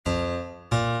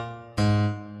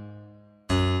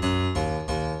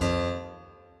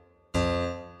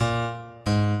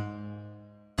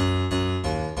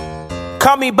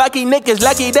Call me Bucky, niggas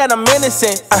lucky that I'm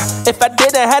innocent. If I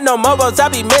didn't have no morals,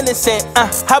 I'd be menacing.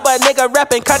 How a nigga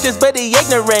rapping conscious but he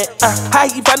ignorant? How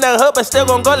he from the hood but still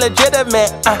gon' go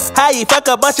legitimate? How he fuck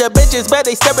a bunch of bitches but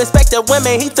they still respect the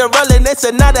women? He still rolling this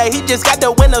Sonata, he just got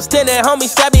the windows tinted.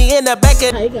 Homie stab me in the back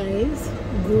of. Hi guys,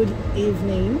 good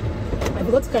evening. I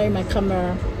forgot to carry my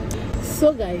camera.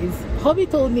 So guys, hubby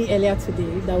told me earlier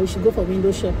today that we should go for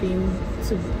window shopping,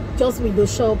 to just window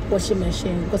shop washing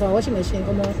machine, because our washing machine,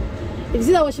 come on, if you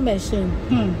see that washing machine,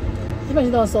 the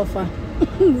machine don't suffer.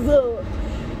 So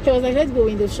he was like, let's go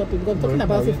window shopping, because I'm talking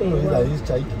about it for a while.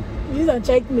 Use and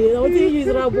check me. I want to use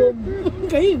Rabo.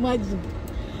 Can you imagine?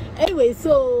 Anyway,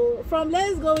 so from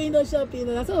let's go window shopping,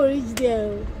 and that's how we reached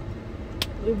there.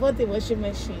 We bought a washing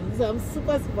machine, so I'm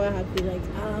super happy. Like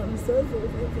I'm so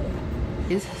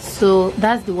happy. So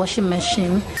that's the washing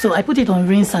machine. So I put it on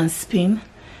rinse and spin.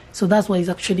 So that's what it's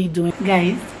actually doing,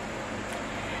 guys.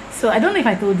 So I don't know if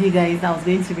I told you guys that I was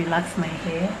going to relax my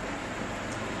hair.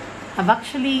 I'm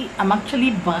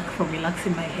actually back from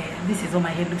relaxing my hair. This is what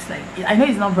my hair looks like. I know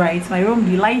it's not bright. My room,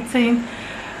 the lighting.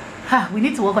 We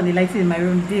need to work on the lighting in my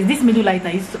room. This middle light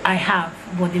I have,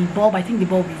 but the bulb, I think the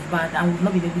bulb is bad. I will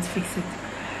not be able to fix it.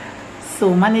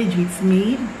 So manage with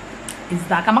me. It's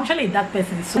dark. I'm actually a dark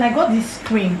person. So when I got this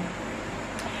cream,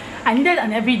 I needed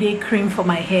an everyday cream for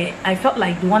my hair. I felt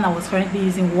like the one I was currently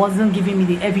using wasn't giving me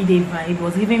the everyday vibe. It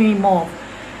was giving me more of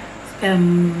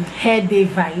hair day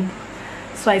vibe.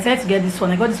 So I decided to get this one.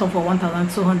 I got this one for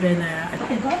 1,200 naira.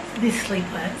 I got this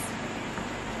slippers.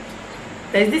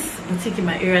 There's this boutique in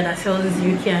my area that sells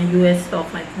UK and US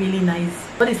stuff, like really nice.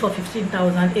 But it's for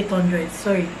 15,800.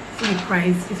 Sorry, see the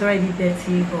price. It's already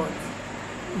dirty, but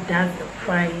that's the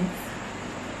price.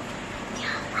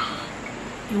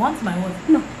 You want my what?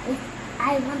 No,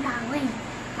 I want that wing.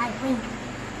 My wing.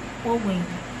 What wing?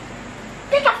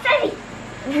 Take a ferry.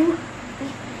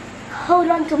 Hold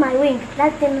on to my wing.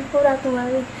 Let them hold on to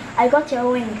my wing. I got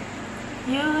your wing.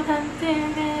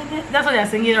 That's what they're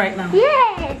singing right now?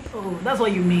 Yes. Oh, that's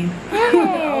what you mean? Yes.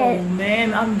 Oh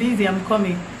man, I'm busy. I'm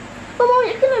coming.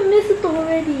 Mama, you're gonna miss it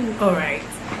already. Alright.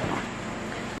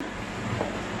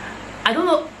 I don't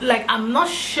know, like I'm not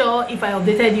sure if I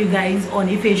updated you guys on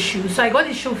Ife's shoe. So I got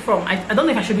this shoe from, I don't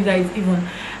know if I showed you guys even.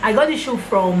 I got this shoe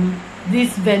from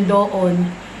this vendor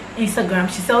on Instagram.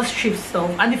 She sells thrift stuff,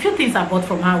 and the few things I bought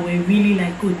from her were really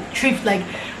like good thrift. Like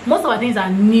most of our things are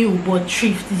new but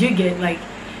thrift. Did you get, like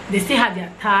they still have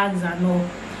their tags and all.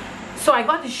 So I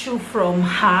got this shoe from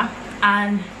her,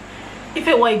 and if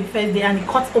it wore it the first day and it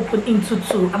cut open into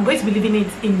two. I'm going to be leaving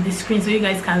it in the screen so you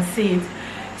guys can see it.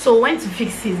 So when to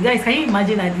fix it, guys, can you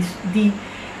imagine that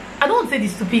I don't want to say the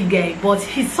stupid guy, but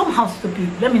he's somehow stupid,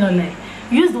 let me not lie,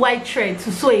 used white thread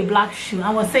to sew a black shoe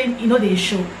and was saying, you know, the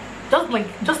shoe,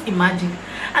 just imagine,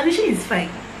 and the shoe is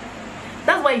fine.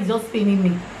 That's why he's just paining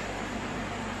me.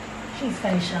 She is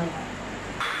fine, shall.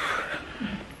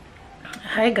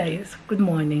 Hi guys, good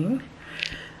morning.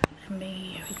 Let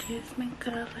me reduce my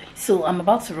color. So I'm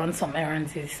about to run some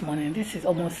errands this morning. This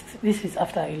is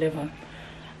after 11.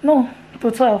 No,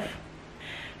 to 12.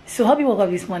 So hubby woke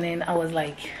up this morning. I was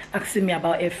like asking me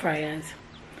about air fryers,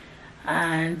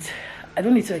 and I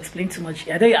don't need to explain too much.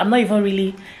 I'm not even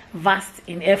really vast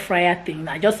in air fryer thing.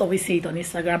 I just always see it on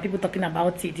Instagram, people talking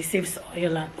about it, it saves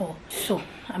oil and all. So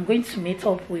I'm going to meet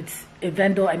up with a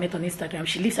vendor I met on Instagram.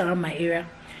 She lives around my area,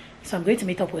 so I'm going to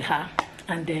meet up with her,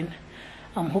 and then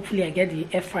hopefully I get the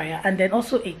air fryer and then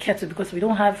also a kettle, because we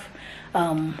don't have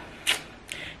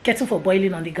kettle for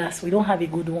boiling on the gas. We don't have a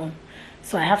good one,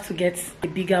 so I have to get a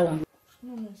bigger one.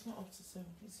 No, it's not up to 7,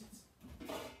 is it?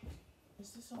 Is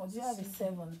this Or do you have a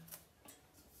 7?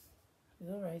 You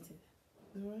don't write it.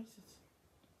 You write it.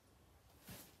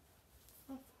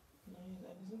 Oh, no,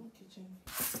 there's no kitchen.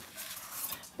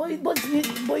 But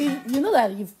you know that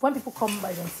when people come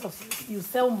by themselves, you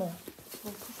sell more. Of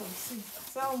course, I see.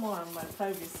 Sell more and my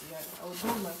privacy. I would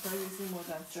want my privacy more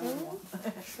than sell more.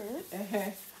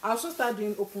 Sure. I'll also start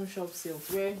doing open shop sales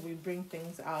where we bring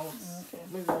things out. Okay.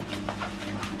 Maybe.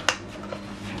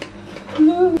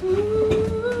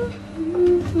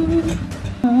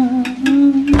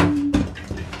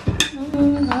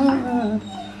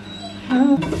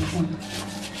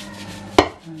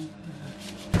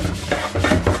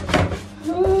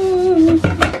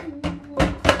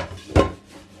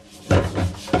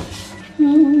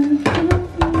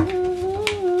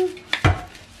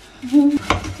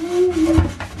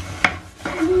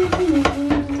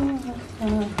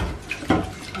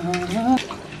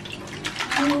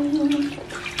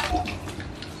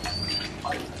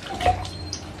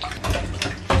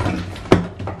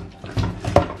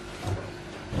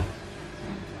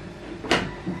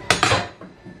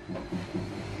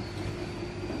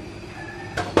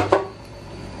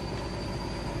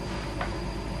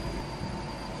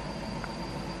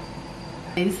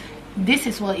 This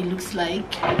is what it looks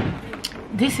like.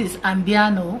 This is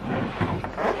Ambiano,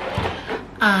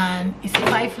 and it's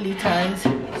 5 liters.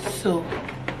 So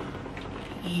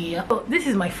yeah, this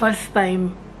is my first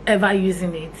time ever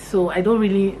using it, so I don't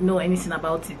really know anything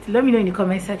about it. Let me know in the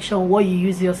comment section what you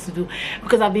use yours to do,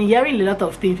 because I've been hearing a lot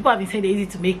of things. People have been saying they're easy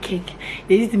to make cake,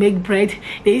 they're easy to make bread,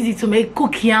 they're easy to make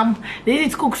cook yam, they're easy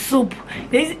to cook soup,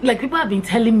 like people have been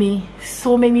telling me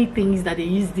so many things that they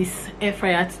use this air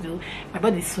fryer to do. My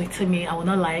body is sweating me, I will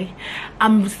not lie.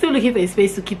 I'm still looking for a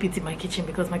space to keep it in my kitchen,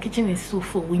 because my kitchen is so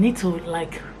full. We need to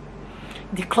like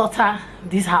declutter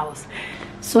this house.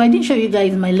 So I didn't show you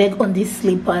guys my leg on these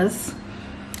slippers,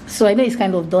 so I know it's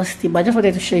kind of dusty, but I just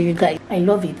wanted to show you guys. I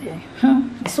love it.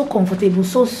 It's so comfortable,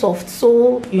 so soft,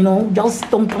 so, you know, just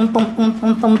tum tum tum tum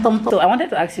tum tum tum. So I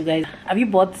wanted to ask you guys, have you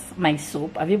bought my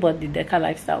soap? Have you bought the Deka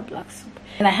Lifestyle Black Soap?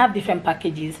 And I have different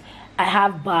packages. I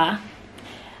have bar,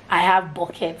 I have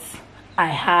buckets, I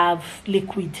have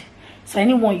liquid. So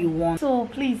anyone you want. So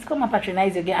please come and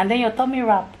patronize again. And then your tummy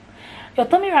wrap. Your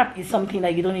tummy wrap is something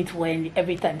that you don't need to wear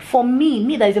every time. For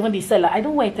me that is even the seller, I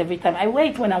don't wear it every time. I wear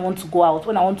it when I want to go out,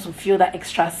 when I want to feel that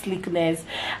extra sleekness.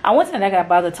 And one thing I like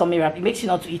about the tummy wrap, it makes you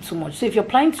not to eat too much. So if you're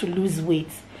planning to lose weight,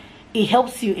 it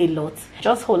helps you a lot.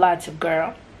 Just hold out your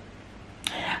girl,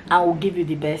 I will give you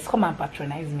the best. Come and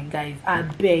patronize me, guys. I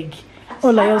beg.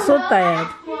 Oh, like you're so tired.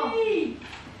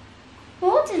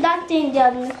 What is that thing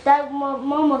that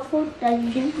mom was holding, that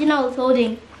Jina was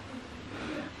holding?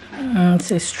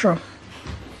 It's a straw.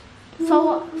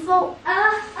 So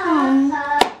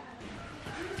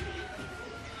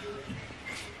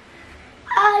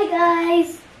hi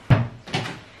guys.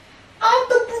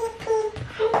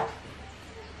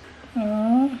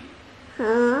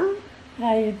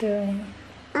 How you doing?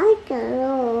 I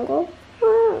don't.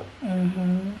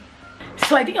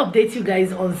 So I didn't update you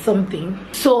guys on something.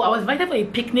 So I was invited for a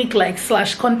picnic like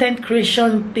 / content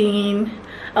creation thing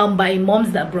by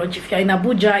Moms That Brunch. If you're in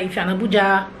Abuja, if you're an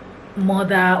Abuja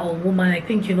mother or woman, I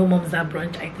think you know Moms That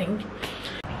Brunch, I think.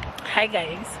 Hi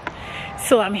guys,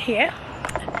 so I'm here.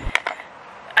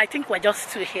 I think we're just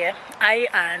two here, I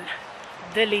and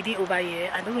the lady over here.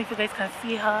 I don't know if you guys can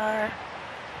see her.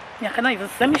 Yeah, I cannot even.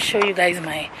 Let me show you guys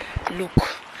my look.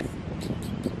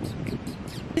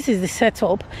 This is the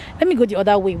setup. Let me go the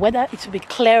other way, whether it will be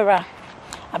clearer.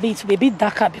 I mean, it will be a bit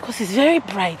darker because it's very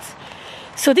bright.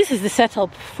 So this is the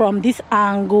setup from this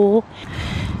angle.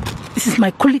 This is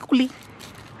my kuli.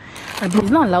 It's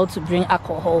not allowed to bring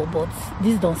alcohol, but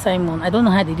this Don Simon, I don't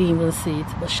know how they didn't even say it,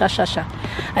 but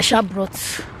I sha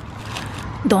brought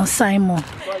Don Simon.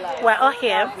 We're all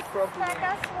here.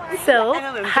 So,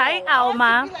 hi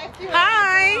Alma.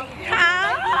 Hi.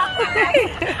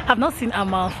 I've not seen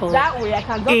Alma for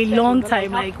a long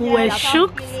time. Like, we were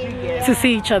shook to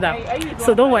see each other.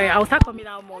 So don't worry, I'll start coming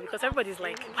out more because everybody's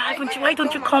like, why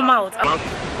don't you come out?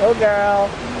 Go girl.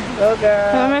 Go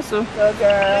girl. Go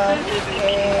girl.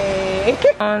 Hey.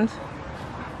 And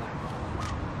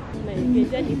we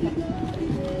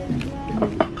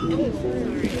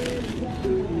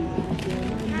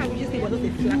just need a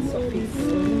flat surface.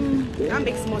 That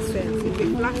makes more sense. It's a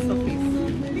flat surface.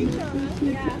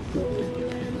 Yeah.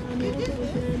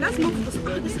 Let's move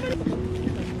this.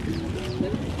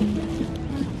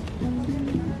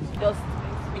 Just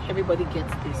make everybody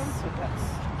gets this. So that's.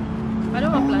 I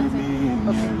don't want planting.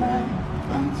 Okay.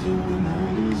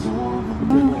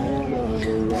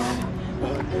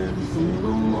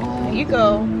 There you go.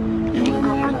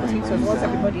 Once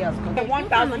everybody else comes.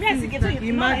 1,000. Yes, you get to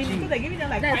imagine. They're giving them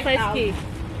like 5,000.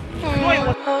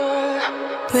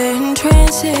 We're in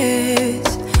trances,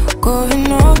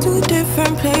 going all to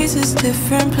different places,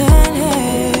 different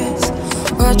planets.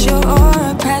 Watch your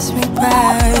aura pass me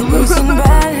by, losing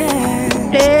balance.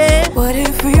 What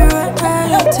if we run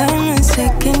out of time and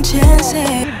second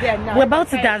chances? We're about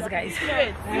to dance, guys.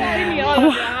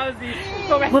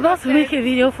 We're about to make a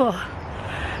video for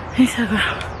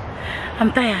Instagram.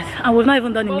 I'm tired. I was not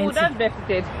even done in minutes. That's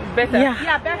better. Better.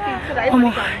 Yeah, better. So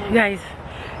that guys,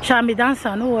 shall be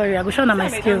dancer? No worry, I go show them my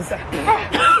skills.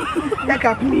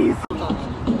 Deka, please.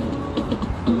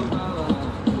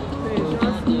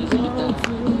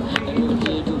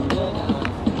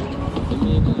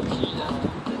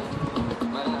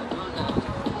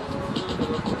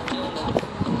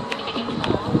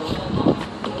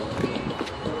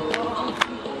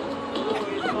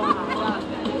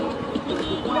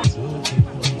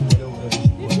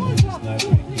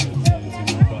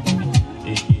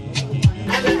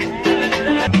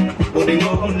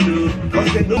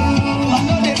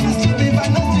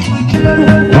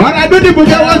 When I do the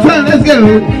Abuja one time, let's go.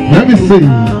 Let me see.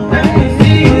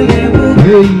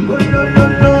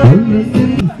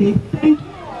 Hey.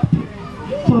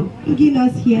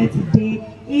 us here today.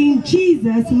 In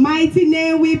Jesus' mighty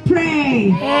name we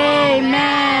pray.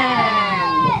 Amen.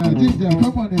 Ginger,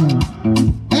 come on now.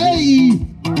 Hey,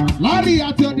 Larry,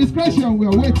 at your discretion, we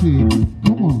are waiting.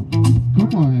 Come on,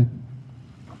 come on.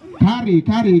 Carry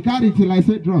till I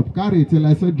say drop. Carry till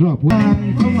I say drop. Come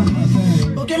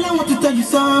on, Okay, I want to tell you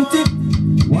something.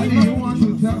 what do you want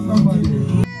to tell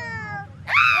somebody?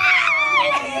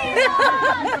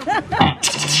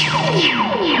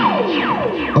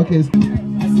 Okay,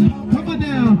 come on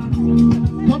now.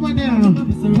 Come on now.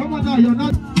 Come on now. You're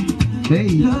not.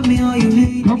 Hey,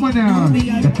 come on now.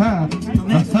 Come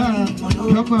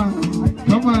on.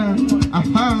 Come on.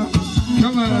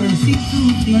 Come on.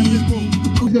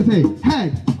 Just say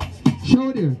head,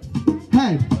 shoulder,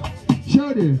 head,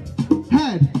 shoulder,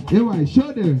 head. Anyway,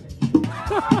 shoulder.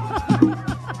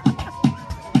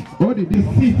 What did this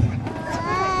sit?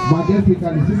 But then we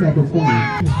can see like a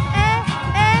phone.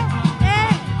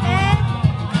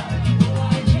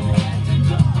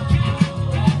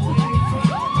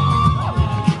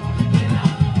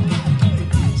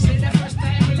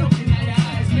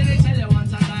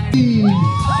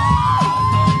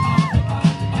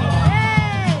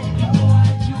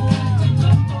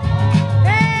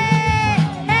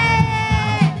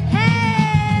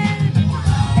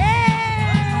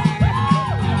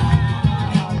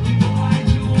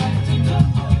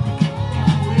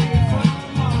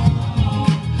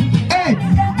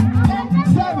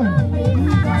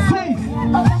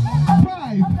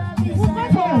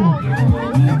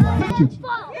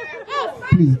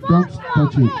 Please don't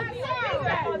touch it.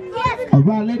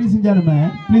 Alright, ladies and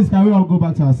gentlemen, please can we all go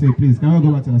back to our seat? Please, can we all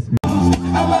go back to our seat?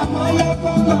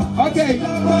 Okay.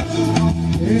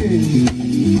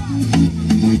 Hey.